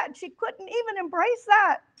see that. She couldn't even embrace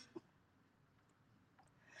that.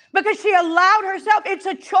 Because she allowed herself, it's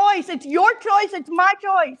a choice. It's your choice. It's my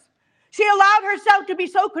choice. She allowed herself to be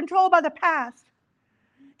so controlled by the past.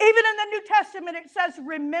 Even in the New Testament, it says,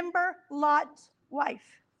 remember Lot's wife.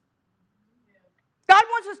 God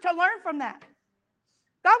wants us to learn from that.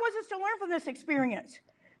 God wants us to learn from this experience.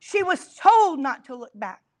 She was told not to look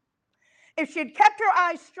back. If she had kept her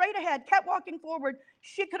eyes straight ahead, kept walking forward,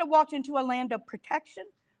 she could have walked into a land of protection,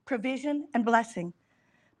 provision, and blessing.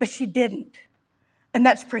 But she didn't. And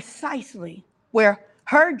that's precisely where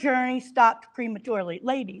her journey stopped prematurely.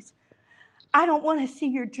 Ladies, I don't want to see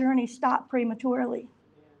your journey stop prematurely.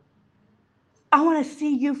 I want to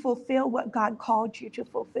see you fulfill what God called you to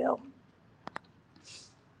fulfill.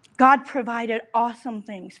 God provided awesome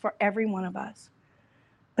things for every one of us.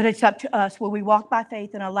 But it's up to us. Will we walk by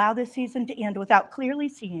faith and allow this season to end without clearly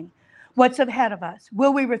seeing what's ahead of us?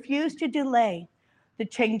 Will we refuse to delay the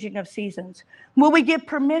changing of seasons? Will we give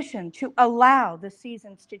permission to allow the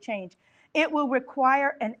seasons to change? It will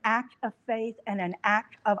require an act of faith and an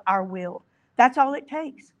act of our will. That's all it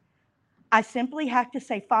takes. I simply have to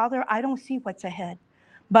say, Father, I don't see what's ahead,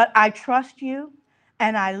 but I trust you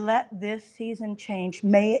and I let this season change.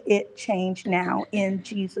 May it change now in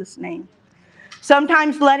Jesus' name.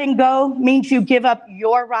 Sometimes letting go means you give up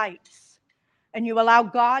your rights and you allow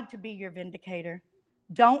God to be your vindicator.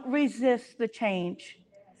 Don't resist the change.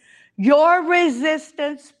 Your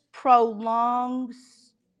resistance prolongs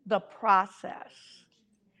the process.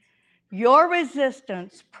 Your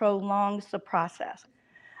resistance prolongs the process.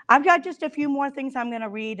 I've got just a few more things I'm going to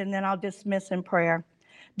read and then I'll dismiss in prayer.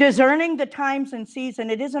 Discerning the times and season,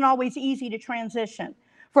 it isn't always easy to transition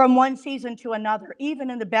from one season to another, even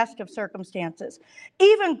in the best of circumstances.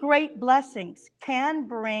 Even great blessings can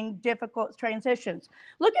bring difficult transitions.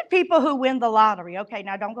 Look at people who win the lottery. Okay,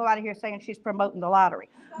 now don't go out of here saying she's promoting the lottery.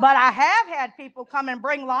 But I have had people come and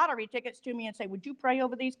bring lottery tickets to me and say, would you pray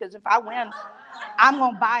over these? Because if I win, I'm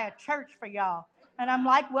going to buy a church for y'all. And I'm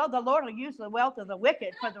like, well, the Lord will use the wealth of the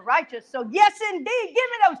wicked for the righteous. So yes, indeed, give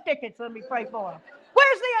me those tickets. Let me pray for them.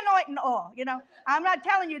 Where's the anointing oil? I'm not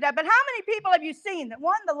telling you that. But how many people have you seen that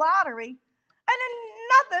won the lottery And then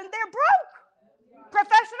nothing, they're broke.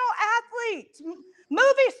 Professional athletes,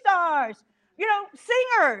 movie stars,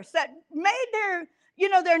 singers that made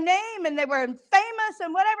their name and they were famous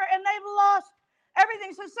and whatever, and they've lost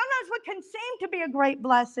everything. So sometimes what can seem to be a great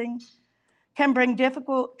blessing can bring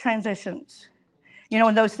difficult transitions.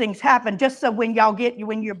 When those things happen, just so when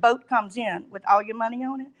your boat comes in with all your money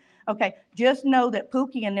on it, okay, just know that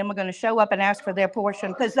Pookie and them are going to show up and ask for their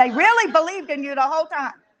portion because they really believed in you the whole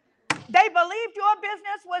time. They believed your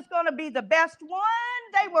business was going to be the best one.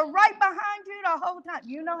 They were right behind you the whole time.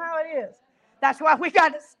 You know how it is. That's why we got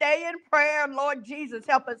to stay in prayer. Lord Jesus,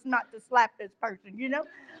 help us not to slap this person,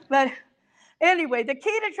 But anyway, the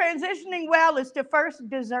key to transitioning well is to first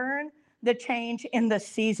discern the change in the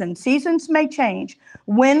season. Seasons may change,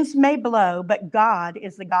 winds may blow, but God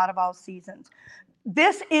is the God of all seasons.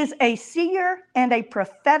 This is a seer and a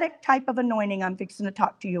prophetic type of anointing I'm fixing to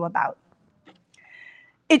talk to you about.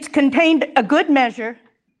 It contains a good measure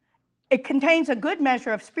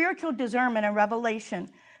of spiritual discernment and revelation.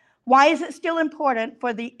 Why is it still important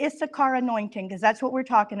for the Issachar anointing? Because that's what we're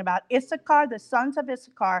talking about. Issachar, the sons of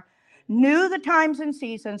Issachar, knew the times and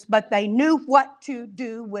seasons, but they knew what to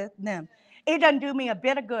do with them. It doesn't do me a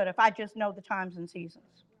bit of good if I just know the times and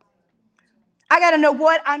seasons. I got to know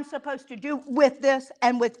what I'm supposed to do with this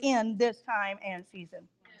and within this time and season.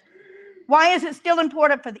 Why is it still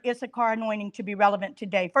important for the Issachar anointing to be relevant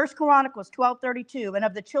today? 1 Chronicles 12:32, and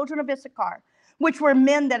of the children of Issachar, which were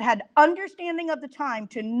men that had understanding of the time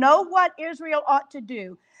to know what Israel ought to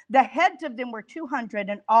do, the heads of them were 200,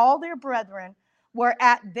 and all their brethren were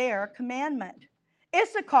at their commandment.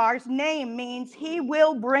 Issachar's name means he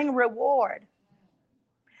will bring reward.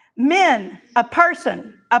 Men, a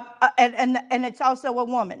person, and it's also a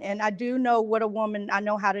woman. And I do know what a woman, I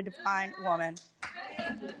know how to define woman.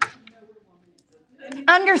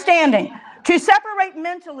 Understanding, to separate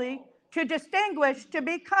mentally, to distinguish, to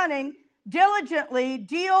be cunning, diligently,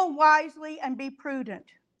 deal wisely, and be prudent.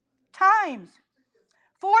 Times,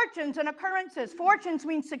 fortunes and occurrences. Fortunes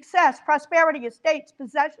mean success, prosperity, estates,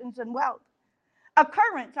 possessions, and wealth.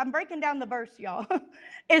 Occurrence, I'm breaking down the verse, y'all,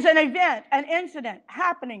 is an event, an incident,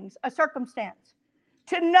 happenings, a circumstance.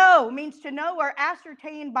 To know means to know or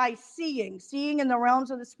ascertain by seeing in the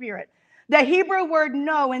realms of the spirit. The Hebrew word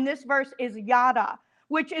know in this verse is yada,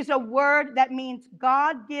 which is a word that means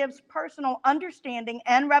God gives personal understanding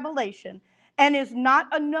and revelation, and is not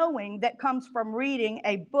a knowing that comes from reading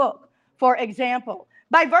a book. For example,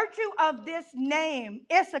 by virtue of this name,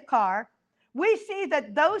 Issachar, we see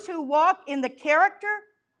that those who walk in the character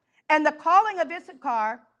and the calling of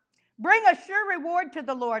Issachar bring a sure reward to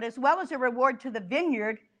the Lord, as well as a reward to the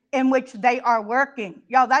vineyard in which they are working.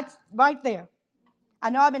 Y'all, that's right there. I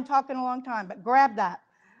know I've been talking a long time, but grab that.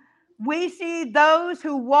 We see those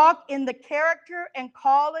who walk in the character and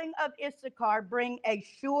calling of Issachar bring a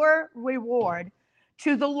sure reward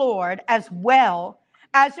to the Lord, as well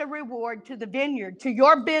as a reward to the vineyard, to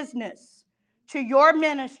your business, to your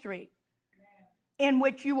ministry in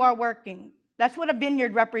which you are working. That's what a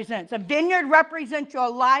vineyard represents. A vineyard represents your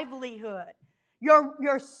livelihood,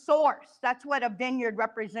 your source. That's what a vineyard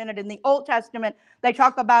represented. In the Old Testament, they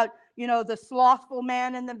talk about, the slothful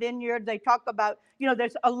man in the vineyard. They talk about,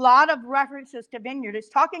 there's a lot of references to vineyard. It's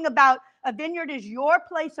talking about a vineyard is your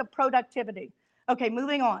place of productivity. Okay,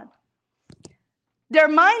 moving on. Their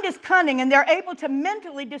mind is cunning, and they're able to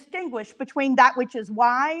mentally distinguish between that which is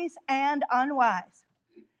wise and unwise.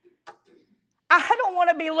 I don't want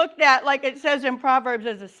to be looked at, like it says in Proverbs,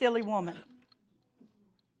 as a silly woman.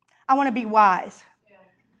 I want to be wise.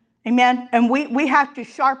 Amen? And we have to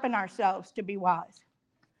sharpen ourselves to be wise.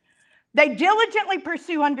 They diligently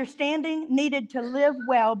pursue understanding needed to live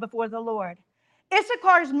well before the Lord.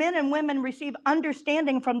 Issachar's men and women receive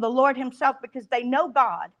understanding from the Lord himself because they know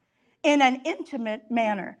God in an intimate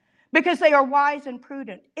manner, because they are wise and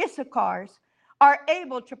prudent. Issachars are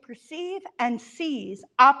able to perceive and seize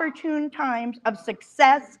opportune times of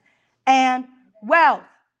success and wealth.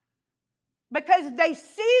 Because they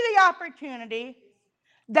see the opportunity,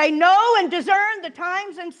 they know and discern the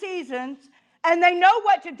times and seasons, and they know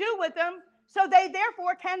what to do with them, so they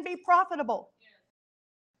therefore can be profitable.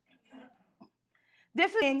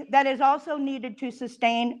 This is thing that is also needed to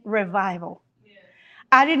sustain revival.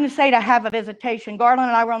 I didn't say to have a visitation. Garland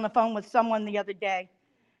and I were on the phone with someone the other day,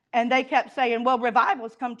 and they kept saying, well,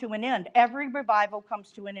 revivals come to an end. Every revival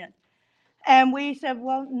comes to an end. And we said,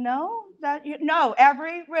 well, no,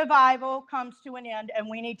 every revival comes to an end, and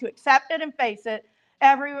we need to accept it and face it.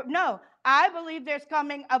 I believe there's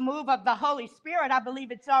coming a move of the Holy Spirit. I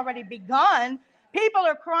believe it's already begun People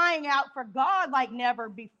are crying out for God like never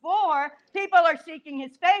before. People are seeking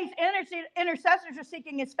his face. Intercessors are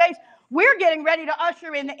seeking his face. We're getting ready to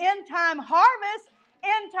usher in the end time harvest,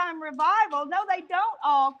 end time revival. No, they don't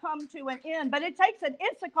all come to an end, but it takes an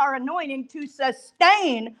Issachar anointing to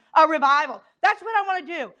sustain a revival. That's what I want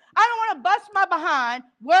to do. I don't want to bust my behind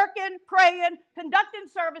working, praying, conducting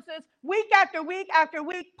services week after week after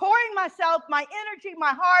week, pouring myself, my energy,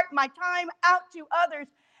 my heart, my time out to others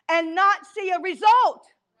and not see a result.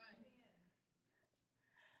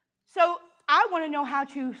 So I want to know how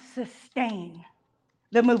to sustain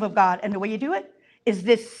the move of God. And the way you do it is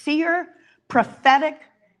this seer, prophetic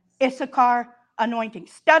Issachar anointing.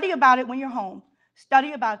 Study about it when you're home.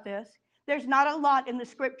 Study about this. There's not a lot in the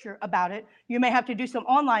scripture about it. You may have to do some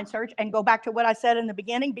online search and go back to what I said in the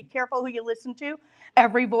beginning. Be careful who you listen to.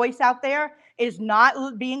 Every voice out there is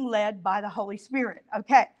not being led by the Holy Spirit.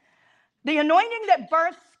 Okay. The anointing that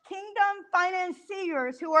births kingdom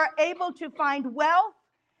financiers who are able to find wealth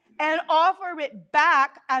and offer it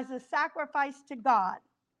back as a sacrifice to God.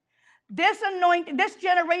 This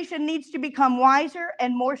generation needs to become wiser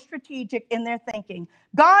and more strategic in their thinking.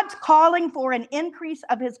 God's calling for an increase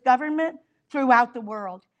of his government throughout the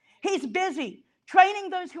world. He's busy training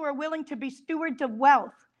those who are willing to be stewards of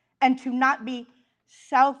wealth and to not be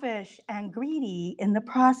selfish and greedy in the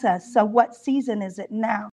process. So what season is it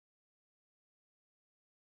now?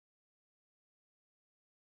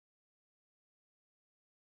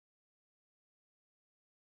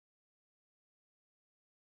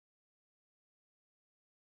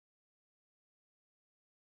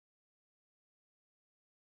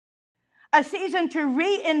 A season to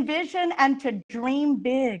re-envision and to dream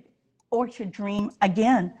big, or to dream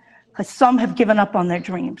again, because some have given up on their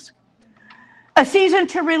dreams. A season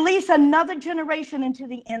to release another generation into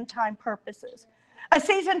the end time purposes. A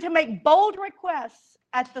season to make bold requests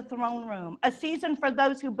at the throne room. A season for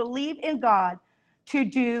those who believe in God to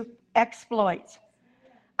do exploits.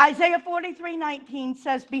 Isaiah 43:19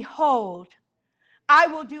 says, "Behold, I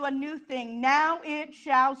will do a new thing. Now it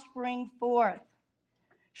shall spring forth.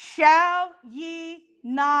 Shall ye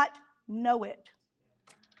not know it?"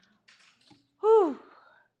 Whew.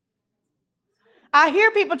 I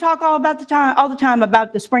hear people talk all the time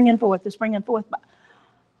about the springing forth, but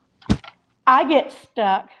I get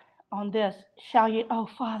stuck on this. Shall you? Oh,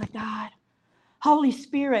 Father God, Holy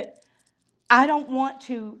Spirit, I don't want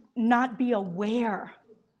to not be aware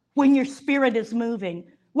when your Spirit is moving,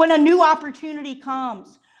 when a new opportunity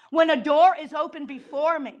comes, when a door is open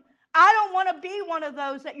before me. I don't want to be one of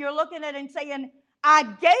those that you're looking at and saying, I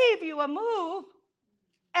gave you a move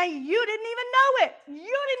and you didn't even know it. You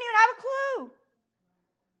didn't even have a clue.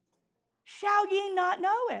 Shall ye not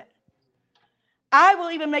know it? I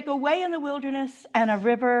will even make a way in the wilderness and a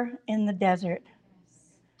river in the desert.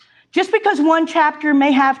 Just because one chapter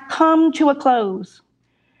may have come to a close,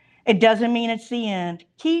 it doesn't mean it's the end.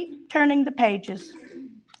 Keep turning the pages.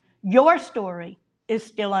 Your story is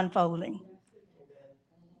still unfolding.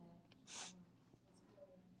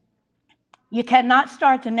 You cannot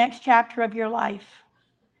start the next chapter of your life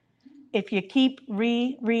if you keep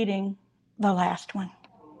rereading the last one.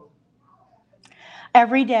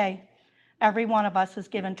 Every day, every one of us is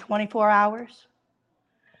given 24 hours,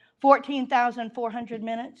 14,400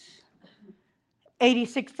 minutes,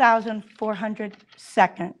 86,400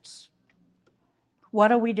 seconds.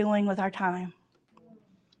 What are we doing with our time?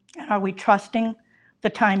 And are we trusting the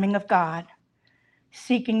timing of God,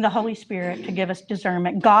 seeking the Holy Spirit to give us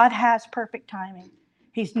discernment? God has perfect timing.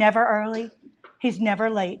 He's never early. He's never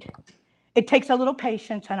late. It takes a little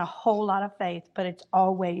patience and a whole lot of faith, but it's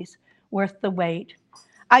always worth the wait.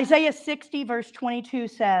 Isaiah 60, verse 22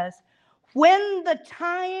 says, "When the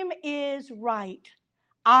time is right,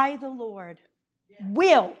 I, the Lord,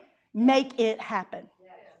 will make it happen."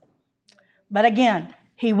 But again,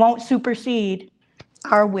 he won't supersede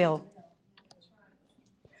our will.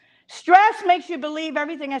 Stress makes you believe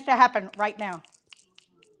everything has to happen right now.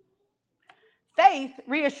 Faith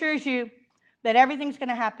reassures you that everything's going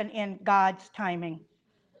to happen in God's timing.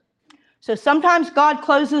 So sometimes God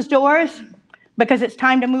closes doors because it's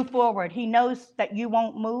time to move forward. He knows that you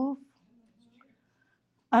won't move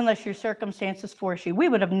unless your circumstances force you. We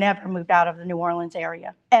would have never moved out of the New Orleans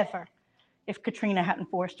area, ever, if Katrina hadn't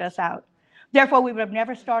forced us out. Therefore, we would have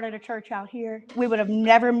never started a church out here. We would have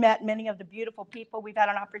never met many of the beautiful people we've had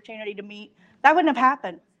an opportunity to meet. That wouldn't have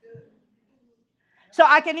happened. So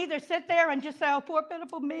I can either sit there and just say, oh, poor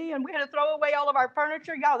pitiful me, and we had to throw away all of our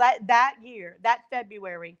furniture. Y'all, that year, that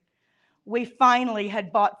February, we finally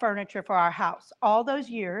had bought furniture for our house. All those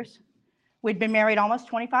years, we'd been married almost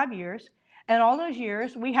 25 years, and all those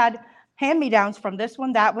years, we had hand-me-downs from this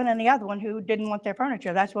one, that one, and the other one who didn't want their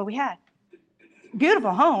furniture. That's what we had.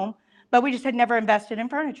 Beautiful home, but we just had never invested in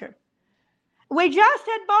furniture. We just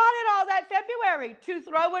had bought it all that February to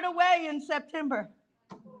throw it away in September.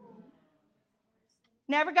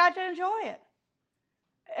 Never got to enjoy it.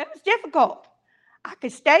 It was difficult. I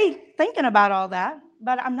could stay thinking about all that,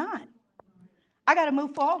 but I'm not. I got to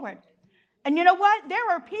move forward. And you know what? There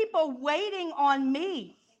are people waiting on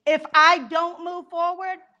me. If I don't move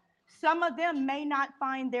forward, some of them may not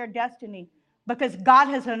find their destiny because God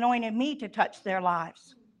has anointed me to touch their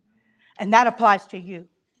lives. And that applies to you.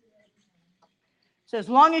 So as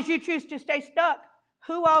long as you choose to stay stuck,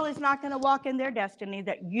 who all is not going to walk in their destiny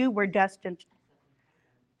that you were destined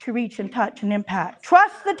to reach and touch and impact?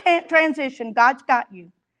 Trust the transition. God's got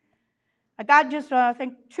you. I got just, I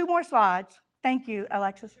think, 2 more slides. Thank you,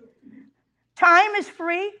 Alexis. Time is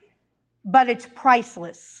free, but it's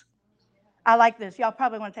priceless. I like this. Y'all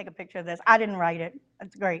probably want to take a picture of this. I didn't write it.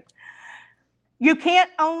 That's great. You can't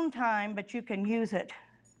own time, but you can use it.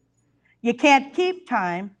 You can't keep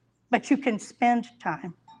time, but you can spend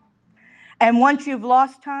time. And once you've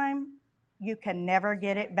lost time, you can never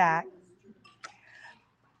get it back.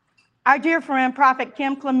 Our dear friend, Prophet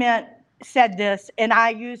Kim Clement, said this, and I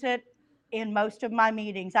use it in most of my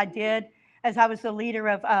meetings. I did as I was the leader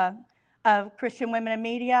of Christian Women in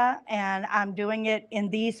Media, and I'm doing it in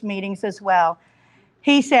these meetings as well.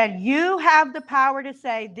 He said, you have the power to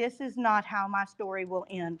say, this is not how my story will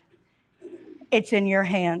end. It's in your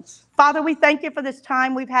hands. Father, we thank you for this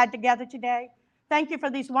time we've had together today. Thank you for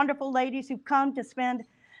these wonderful ladies who've come to spend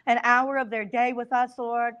an hour of their day with us,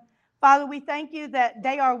 Lord. Father, we thank you that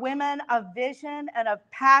they are women of vision and of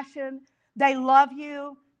passion. They love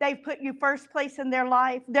you. They've put you first place in their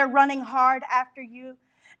life. They're running hard after you.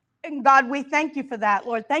 And God, we thank you for that,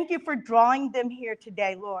 Lord. Thank you for drawing them here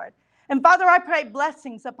today, Lord. And Father, I pray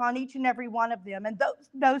blessings upon each and every one of them and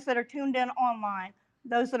those that are tuned in online,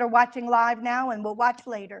 those that are watching live now and will watch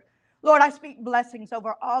later. Lord, I speak blessings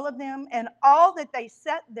over all of them and all that they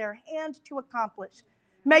set their hands to accomplish.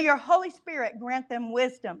 May your Holy Spirit grant them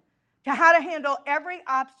wisdom to how to handle every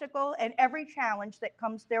obstacle and every challenge that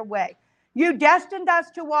comes their way. You destined us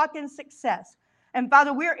to walk in success. And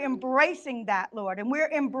Father, we're embracing that, Lord, and we're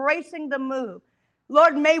embracing the move.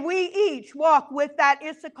 Lord, may we each walk with that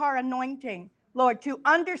Issachar anointing, Lord, to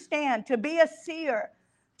understand, to be a seer,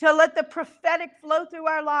 to let the prophetic flow through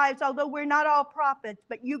our lives, although we're not all prophets,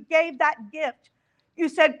 but you gave that gift. You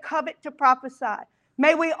said, covet to prophesy.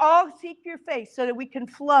 May we all seek your face so that we can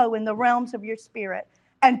flow in the realms of your spirit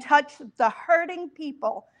and touch the hurting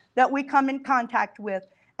people that we come in contact with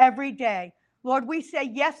every day. Lord, we say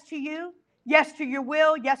yes to you, yes to your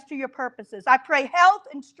will, yes to your purposes. I pray health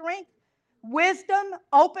and strength, wisdom,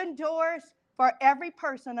 open doors for every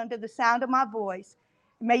person under the sound of my voice.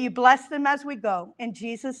 May you bless them as we go. In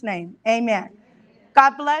Jesus' name, amen.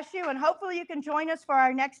 God bless you, and hopefully you can join us for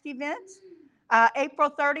our next events.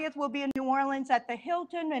 April 30th, we'll be in New Orleans at the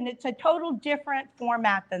Hilton, and it's a total different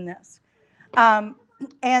format than this.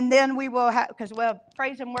 And then we will have, because we'll have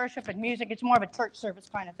praise and worship and music. It's more of a church service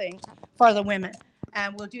kind of thing for the women.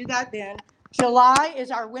 And we'll do that then. July is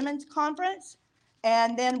our women's conference.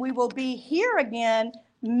 And then we will be here again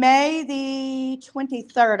May the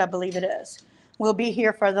 23rd, I believe it is. We'll be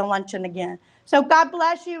here for the luncheon again. So God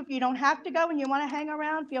bless you. If you don't have to go and you want to hang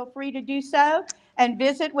around, feel free to do so. And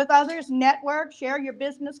visit with others, network, share your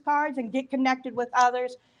business cards, and get connected with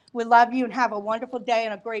others. We love you and have a wonderful day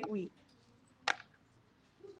and a great week.